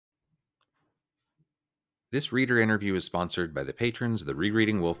This reader interview is sponsored by the patrons of the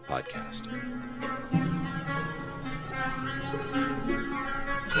Rereading Wolfe podcast.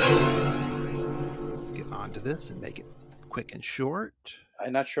 Let's get on to this and make it quick and short.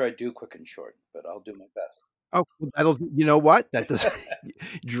 I'm not sure I do quick and short, but I'll do my best. Oh, well, you know what? That does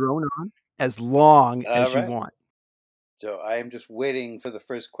drone on as long as you want. So I am just waiting for the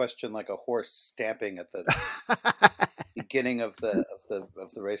first question, like a horse stamping at the beginning of the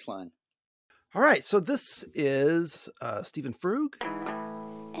race line. All right, so this is Stephen Frug.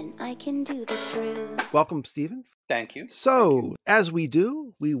 And I can do the Frug. Welcome, Stephen. Thank you. So, as we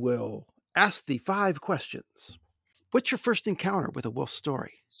do, we will ask the 5 questions. What's your first encounter with a Wolfe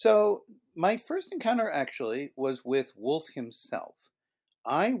story? So, my first encounter actually was with Wolfe himself.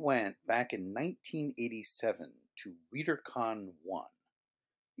 I went back in 1987 to ReaderCon 1,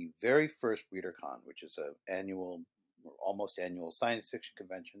 the very first ReaderCon, which is an annual, almost annual science fiction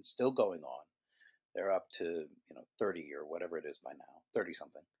convention, still going on. They're up to 30 or whatever it is by now, 30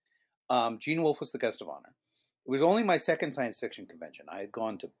 something. Gene Wolfe was the guest of honor. It was only my second science fiction convention. I had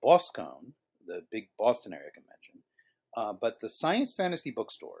gone to BosCon, the big Boston area convention, but the science fantasy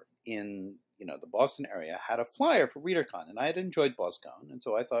bookstore in the Boston area had a flyer for ReaderCon, and I had enjoyed BosCon, and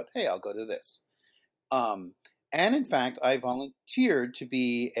so I thought, hey, I'll go to this. And in fact, I volunteered to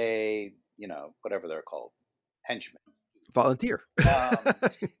be a whatever they're called, henchman. Volunteer.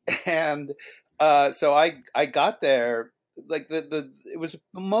 So I got there, like it was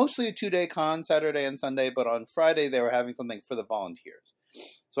mostly a 2-day con, Saturday and Sunday, but on Friday they were having something for the volunteers.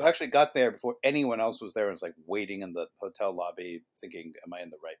 So I actually got there before anyone else was there. I was like waiting in the hotel lobby thinking, am I in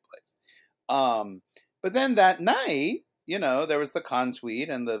the right place? But then that night, there was the con suite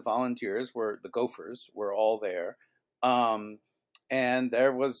and the volunteers the gophers were all there. And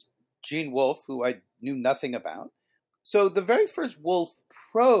there was Gene Wolfe, who I knew nothing about. So the very first Wolfe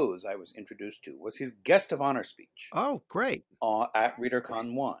prose I was introduced to was his guest of honor speech. Oh, great. At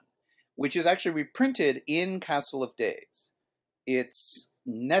ReaderCon 1, which is actually reprinted in Castle of Days. It's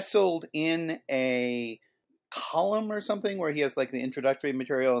nestled in a column or something where he has like the introductory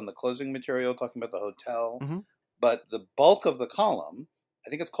material and the closing material talking about the hotel. Mm-hmm. But the bulk of the column, I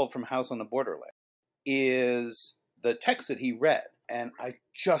think it's called From House on the Borderland, is the text that he read. And I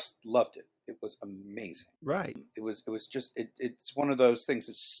just loved it. It was amazing. Right. It was just, it's one of those things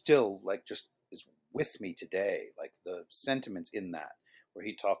that still like just is with me today. Like the sentiments in that, where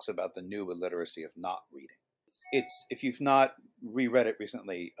he talks about the new illiteracy of not reading. If you've not reread it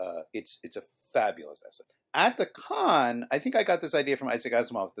recently, it's a fabulous essay. At the con, I think I got this idea from Isaac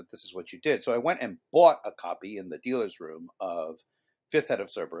Asimov that this is what you did. So I went and bought a copy in the dealer's room of Fifth Head of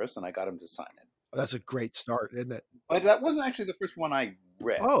Cerberus, and I got him to sign it. Oh, that's a great start, isn't it? But that wasn't actually the first one I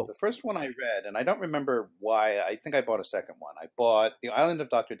read. Oh. The first one I read, and I don't remember why, I think I bought a second one. I bought The Island of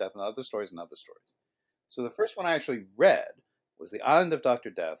Dr. Death and Other Stories and Other Stories. So the first one I actually read was The Island of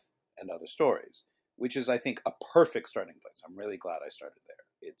Dr. Death and Other Stories, which is, I think, a perfect starting place. I'm really glad I started there.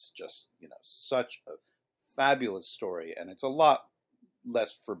 It's just, such a fabulous story, and it's a lot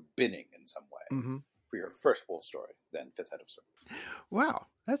less forbidding in some way for your first Wolfe story than Fifth Head of Cerberus. Wow.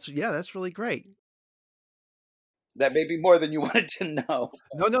 That's really great. That may be more than you wanted to know.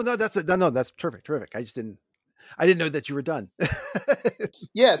 No, that's terrific. I didn't know that you were done.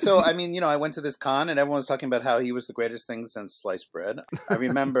 Yeah, so I mean, I went to this con and everyone was talking about how he was the greatest thing since sliced bread. I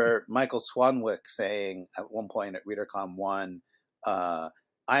remember Michael Swanwick saying at one point at ReaderCon 1,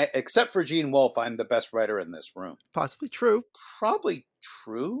 except for Gene Wolfe, I'm the best writer in this room. Possibly true. Probably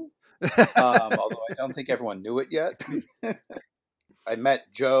true. Although I don't think everyone knew it yet. I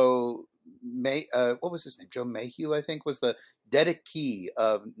met Joe what was his name? Joe Mayhew, I think, was the Dedic Key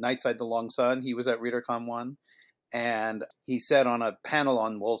of Nightside the Long Sun. He was at ReaderCon 1. And he said on a panel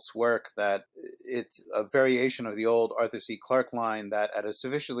on Wolfe's work that it's a variation of the old Arthur C. Clarke line that at a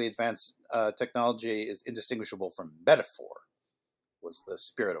sufficiently advanced technology is indistinguishable from metaphor, was the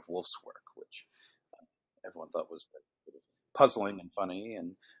spirit of Wolfe's work, which everyone thought was puzzling and funny.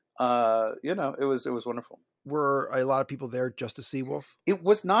 And, it was wonderful. Were a lot of people there just to see Wolfe? It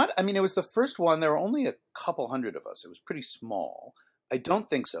was not. I mean, it was the first one. There were only a couple hundred of us. It was pretty small. I don't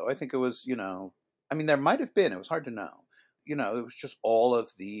think so. I think it was, there might have been. It was hard to know. It was just all of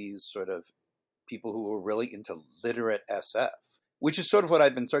these sort of people who were really into literate SF, which is sort of what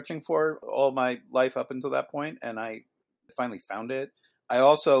I'd been searching for all my life up until that point, and I finally found it. I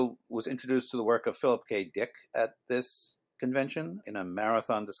also was introduced to the work of Philip K. Dick at this convention in a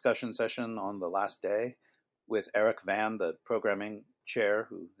marathon discussion session on the last day with Eric Van, the programming chair,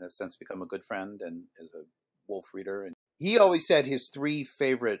 who has since become a good friend and is a Wolfe reader. And he always said his 3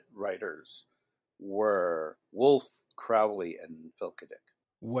 favorite writers were Wolfe, Crowley, and Phil K. Dick.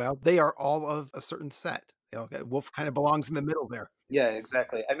 Well, they are all of a certain set. Okay, Wolfe kind of belongs in the middle there. Yeah,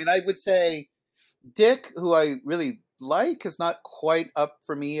 exactly. I mean, I would say Dick, who I really like, is not quite up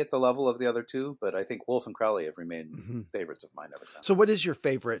for me at the level of the other two, but I think Wolfe and Crowley have remained favorites of mine ever since. So what is your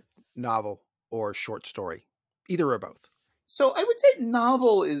favorite novel or short story? Either or both? So I would say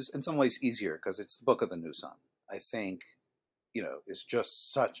novel is in some ways easier because it's the Book of the New Sun. I think, it's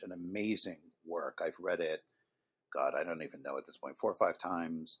just such an amazing work. I've read it, God, I don't even know at this point, 4 or 5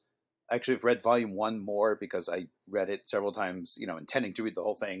 times. Actually, I've read volume 1 more because I read it several times, intending to read the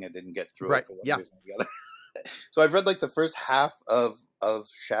whole thing and didn't get through it for one reason or the other. So I've read like the first half of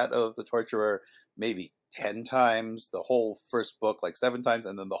Shadow of the Torturer maybe 10 times, the whole first book like 7 times,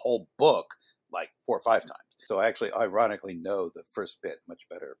 and then the whole book like 4 or 5 times. So I actually ironically know the first bit much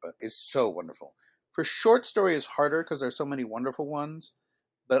better, but it's so wonderful. For short story is harder because there's so many wonderful ones,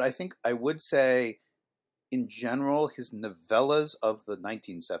 but I think I would say in general his novellas of the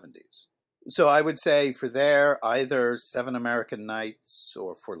 1970s. So I would say for there either Seven American Nights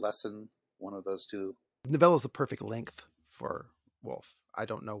or For Lesson, one of those two. Novella is the perfect length for Wolfe. I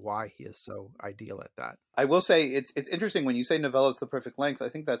don't know why he is so ideal at that. I will say it's interesting when you say novella is the perfect length. I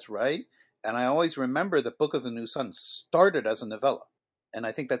think that's right. And I always remember that Book of the New Sun started as a novella. And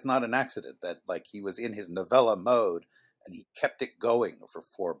I think that's not an accident, that like he was in his novella mode and he kept it going for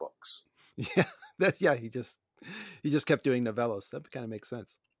 4 books. Yeah, he just kept doing novellas. That kind of makes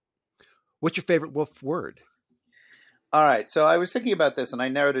sense. What's your favorite Wolfe word? All right, so I was thinking about this and I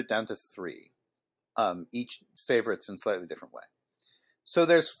narrowed it down to 3. Each favorites in a slightly different way. So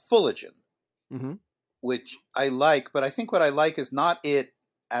there's Fulligen, which I like, but I think what I like is not it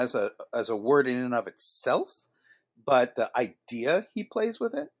as a word in and of itself, but the idea he plays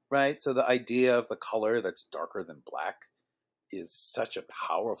with it, right? So the idea of the color that's darker than black is such a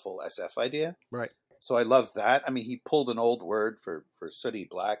powerful SF idea. Right. So I love that. I mean, he pulled an old word for sooty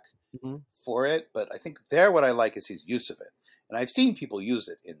black for it, but I think there what I like is his use of it. And I've seen people use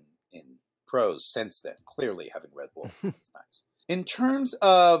it in prose since then, clearly having read Wolfe. It's nice. In terms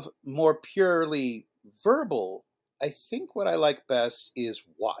of more purely verbal, I think what I like best is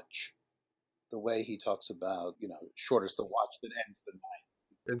watch. The way he talks about, short is the watch that ends the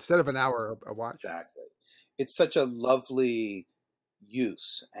night. Instead of an hour, a watch. Exactly. It's such a lovely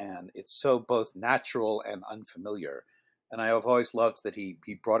use, and it's so both natural and unfamiliar. And I have always loved that he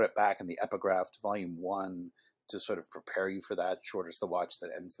brought it back in the epigraph to volume 1 to sort of prepare you for that. Short is the watch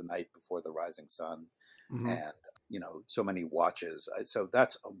that ends the night before the rising sun. And, so many watches. So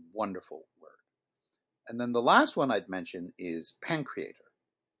that's a wonderful word. And then the last one I'd mention is pancreator.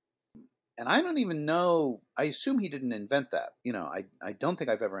 And I don't even know, I assume he didn't invent that. I don't think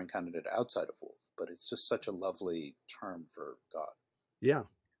I've ever encountered it outside of Wolfe, but it's just such a lovely term for God. Yeah.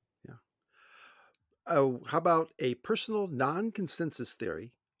 Oh, how about a personal non-consensus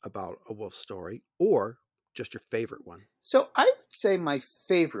theory about a Wolfe story, or just your favorite one? So I would say my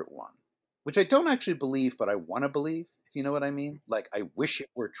favorite one, which I don't actually believe, but I want to believe, if you know what I mean. Like, I wish it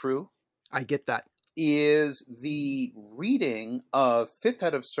were true. I get that. Is the reading of Fifth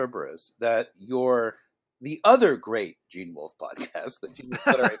Head of Cerberus that the other great Gene Wolfe podcast, the Gene Wolfe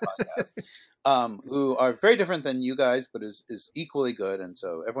Literary podcast, who are very different than you guys, but is equally good, and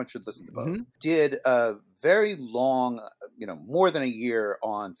so everyone should listen to both, did a very long, more than a year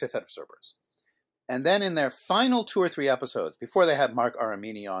on Fifth Head of Cerberus. And then in their final 2 or 3 episodes, before they had Mark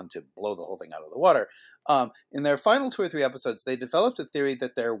Aramini on to blow the whole thing out of the water, in their final 2 or 3 episodes, they developed a theory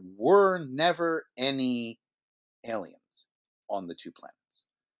that there were never any aliens on the 2 planets.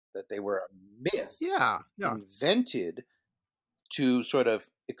 That they were a myth invented to sort of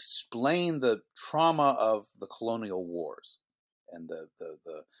explain the trauma of the colonial wars. And the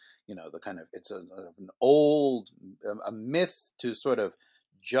kind of, it's an old, a myth to sort of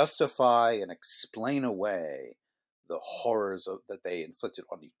justify and explain away the horrors that they inflicted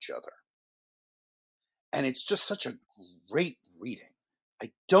on each other. And it's just such a great reading.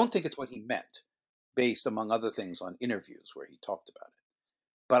 I don't think it's what he meant, based, among other things, on interviews where he talked about it.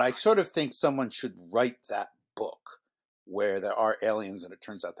 But I sort of think someone should write that book where there are aliens and it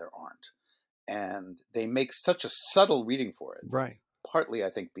turns out there aren't. And they make such a subtle reading for it. Right. Partly, I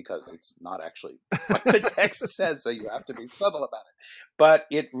think, because it's not actually what the text says, so you have to be subtle about it. But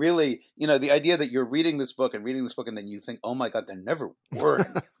it really, the idea that you're reading this book and then you think, oh my God, there never were any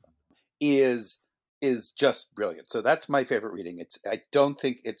of them, is just brilliant. So that's my favorite reading. I don't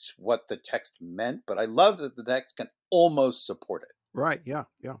think it's what the text meant, but I love that the text can almost support it. Right, yeah.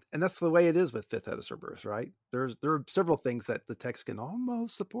 And that's the way it is with Fifth Head of Cerberus, right? There are several things that the text can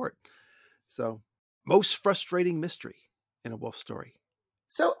almost support. So, most frustrating mystery in a Wolfe story.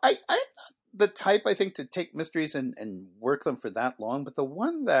 So I'm not the type, I think, to take mysteries and work them for that long, but the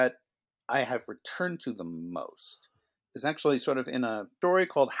one that I have returned to the most is actually sort of in a story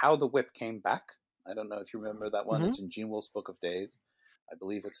called How the Whip Came Back. I don't know if you remember that one. It's in Gene Wolfe's Book of Days. I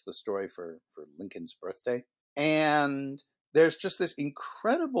believe it's the story for Lincoln's birthday. And there's just this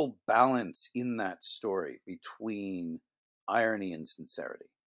incredible balance in that story between irony and sincerity.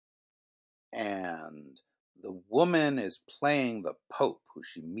 And the woman is playing the Pope, who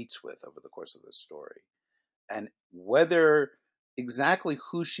she meets with over the course of this story. And whether exactly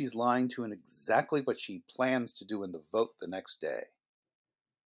who she's lying to and exactly what she plans to do in the vote the next day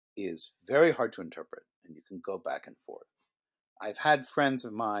is very hard to interpret. And you can go back and forth. I've had friends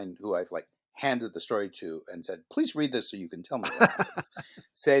of mine who I've like handed the story to and said, please read this so you can tell me what happens,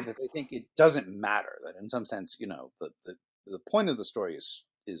 say that they think it doesn't matter, that in some sense, you know, the point of the story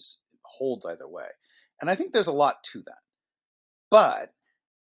is holds either way. And I think there's a lot to that. But,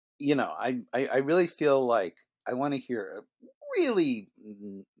 you know, I really feel like I want to hear a really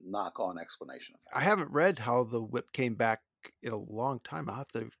knock-on explanation of that. I haven't read How the Whip Came Back in a long time. I'll have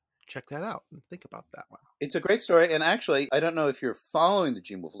to check that out and think about that one. It's a great story. And actually, I don't know if you're following the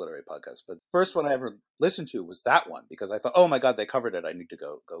Gene Wolfe Literary Podcast, but the first one I ever listened to was that one because I thought, oh my God, they covered it. I need to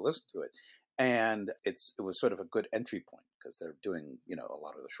go listen to it. And it was sort of a good entry point because they're doing, you know, a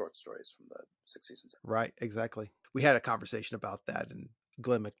lot of the short stories from the 60s and 70s. Right, exactly. We had a conversation about that, and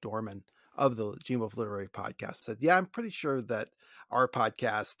Glenn McDorman of the Gene Wolfe Literary Podcast said, yeah, I'm pretty sure that our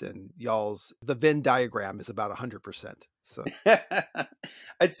podcast and y'all's, the Venn diagram is about 100%. So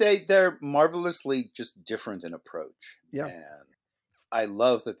I'd say they're marvelously just different in approach. Yeah. And I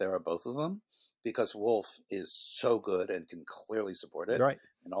love that there are both of them because Wolfe is so good and can clearly support it. Right.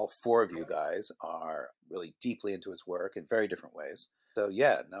 And all four of you guys are really deeply into his work in very different ways. So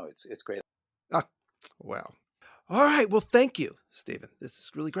yeah, no, it's great. Oh, well. All right. Well, thank you, Stephen. This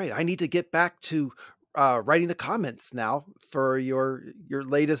is really great. I need to get back to writing the comments now for your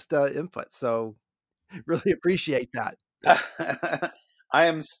latest input. So really appreciate that. I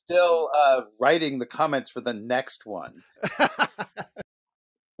am still writing the comments for the next one.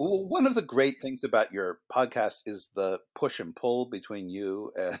 Well, one of the great things about your podcast is the push and pull between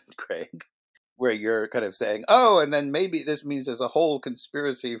you and Craig, where you're kind of saying, oh, and then maybe this means there's a whole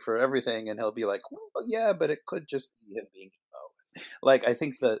conspiracy for everything. And he'll be like, well, yeah, but it could just be him being emo. Like, I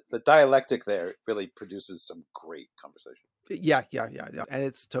think the dialectic there really produces some great conversation. Yeah. And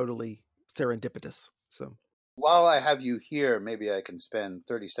it's totally serendipitous. So while I have you here, maybe I can spend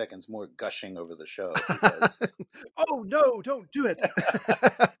 30 seconds more gushing over the show. Because oh, no, don't do it.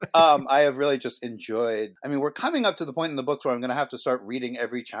 I have really just enjoyed. I mean, we're coming up to the point in the book where I'm going to have to start reading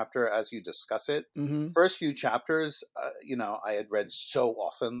every chapter as you discuss it. Mm-hmm. First few chapters, you know, I had read so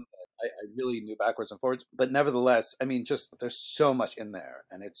often. I really knew backwards and forwards. But nevertheless, I mean, just there's so much in there.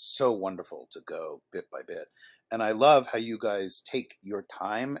 And it's so wonderful to go bit by bit. And I love how you guys take your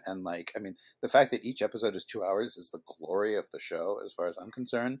time. And like, I mean, the fact that each episode is 2 hours is the glory of the show, as far as I'm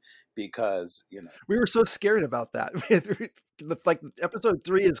concerned, because, you know. We were so scared about that. Like episode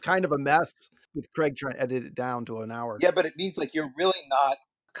 3 is kind of a mess with Craig trying to edit it down to an hour. Yeah, but it means like you're really not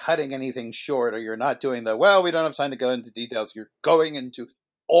cutting anything short, or you're not doing well, we don't have time to go into details. You're going into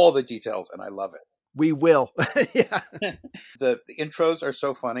all the details, and I love it. We will. Yeah. The intros are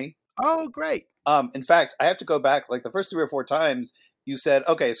so funny. Oh, great. In fact, I have to go back like the first 3 or 4 times you said,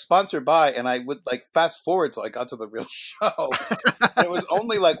 okay, sponsored by, and I would like fast forward till I got to the real show. And it was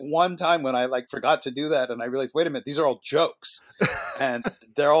only like one time when I like forgot to do that. And I realized, wait a minute, these are all jokes. And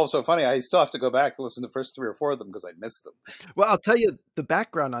they're all so funny. I still have to go back and listen to the first 3 or 4 of them because I missed them. Well, I'll tell you the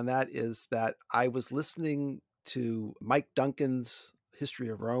background on that is that I was listening to Mike Duncan's History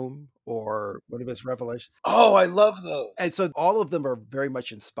of Rome or one of his revelations. Oh, I love those. And so all of them are very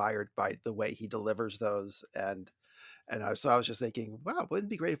much inspired by the way he delivers those. So I was just thinking, wow, wouldn't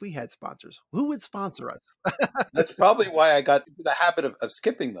it be great if we had sponsors? Who would sponsor us? That's probably why I got into the habit of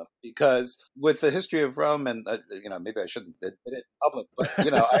skipping them, because with the History of Rome, and you know, maybe I shouldn't admit it in public, but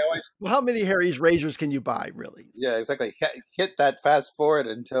you know, I always. Well, how many Harry's razors can you buy, really? Yeah, exactly. Hit that fast forward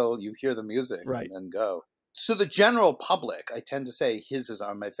until you hear the music, right, and then go. So the general public, I tend to say his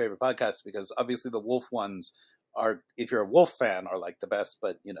are my favorite podcasts because obviously the Wolfe ones are, if you're a Wolfe fan, are like the best,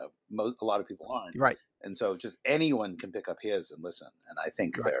 but you know, a lot of people aren't. Right. And so just anyone can pick up his and listen. And I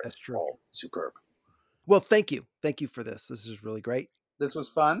think they're all superb. Well, thank you. Thank you for this. This is really great. This was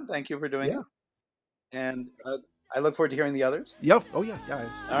fun. Thank you for doing it. And I look forward to hearing the others. Yep. Oh, yeah.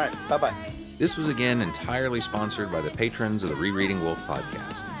 All right. Bye-bye. This was again entirely sponsored by the patrons of the Rereading Wolfe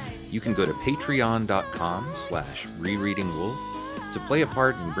podcast. You can go to patreon.com/rereadingwolfe to play a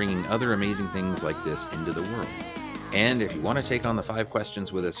part in bringing other amazing things like this into the world. And if you want to take on the 5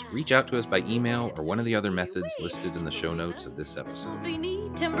 questions with us, reach out to us by email or one of the other methods listed in the show notes of this episode. Be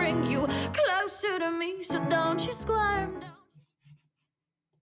neat and bring you closer to me, so don't you squirm.